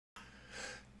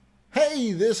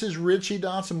Hey, this is Richie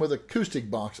Dotson with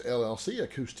Acoustic Box LLC,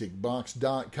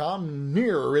 acousticbox.com,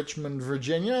 near Richmond,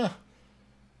 Virginia.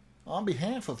 On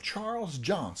behalf of Charles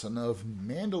Johnson of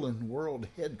Mandolin World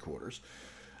Headquarters,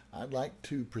 I'd like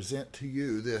to present to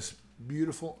you this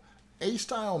beautiful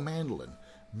A-style mandolin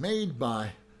made by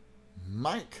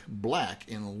Mike Black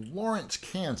in Lawrence,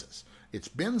 Kansas. It's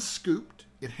been scooped,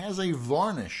 it has a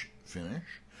varnish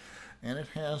finish, and it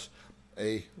has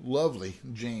a lovely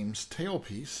James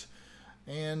tailpiece,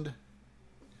 and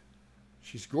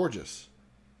she's gorgeous.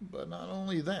 But not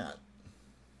only that,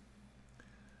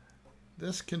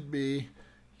 this can be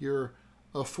your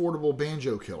affordable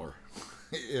banjo killer,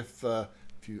 if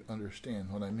you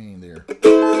understand what I mean there.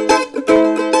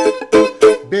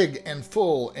 Big and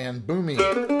full and boomy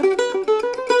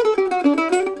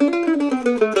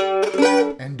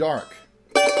and dark,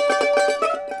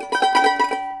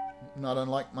 not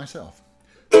unlike myself.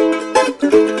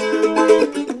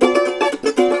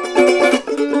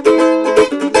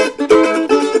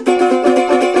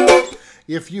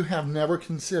 If you have never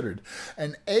considered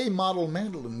an A model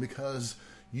mandolin because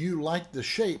you like the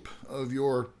shape of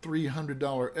your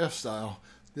 $300 F-style,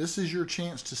 this is your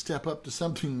chance to step up to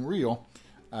something real.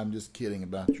 I'm just kidding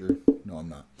about your... No, I'm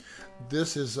not.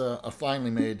 This is a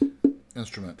finely made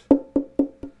instrument.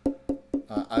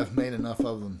 I've made enough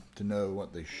of them to know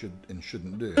what they should and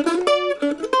shouldn't do.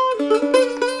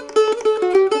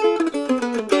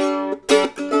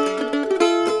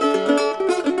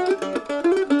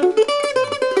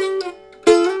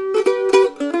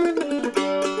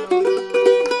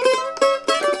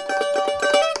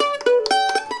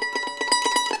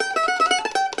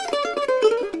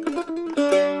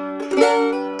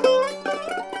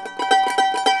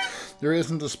 There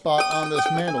isn't a spot on this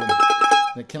mandolin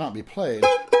that cannot be played.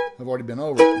 I've already been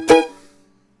over it.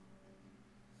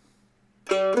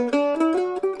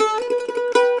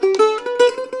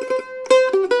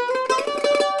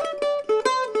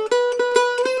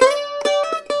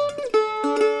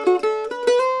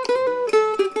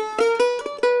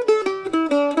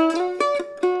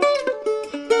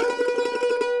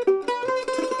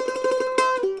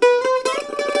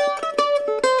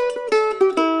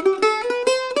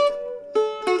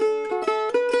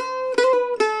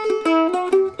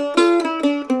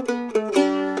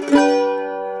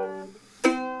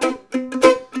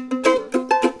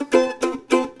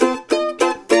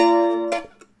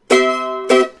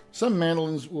 Some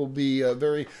mandolins will be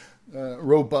very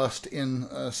robust in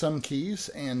some keys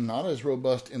and not as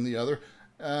robust in the other.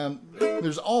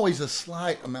 There's always a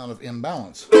slight amount of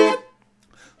imbalance.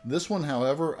 This one,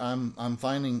 however, I'm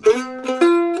finding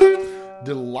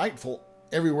delightful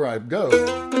everywhere I go.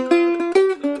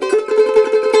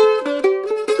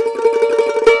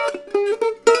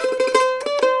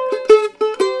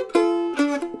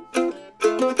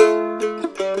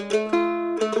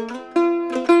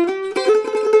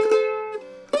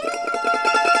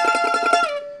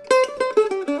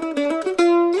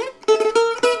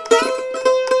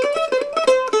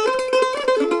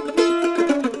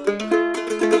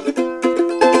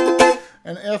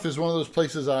 And F is one of those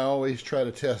places I always try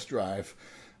to test drive.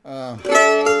 And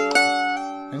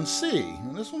C,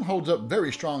 and this one holds up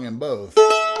very strong in both.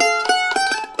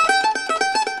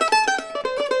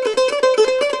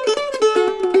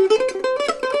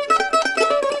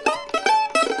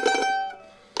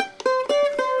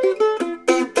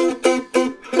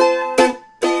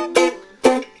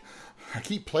 I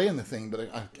keep playing the thing, but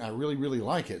I really, really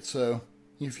like it. So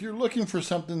if you're looking for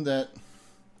something that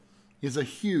is a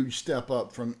huge step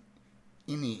up from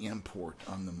any import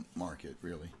on the market,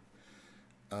 really,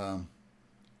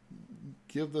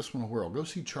 give this one a whirl. Go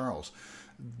see Charles.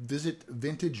 Visit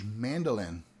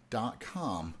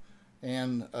vintagemandolin.com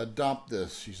and adopt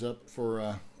this. She's up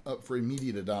for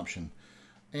immediate adoption,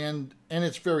 and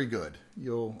it's very good.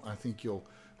 I think you'll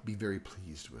be very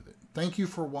pleased with it. Thank you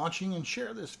for watching, and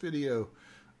share this video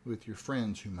with your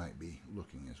friends who might be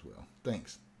looking as well.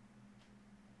 Thanks.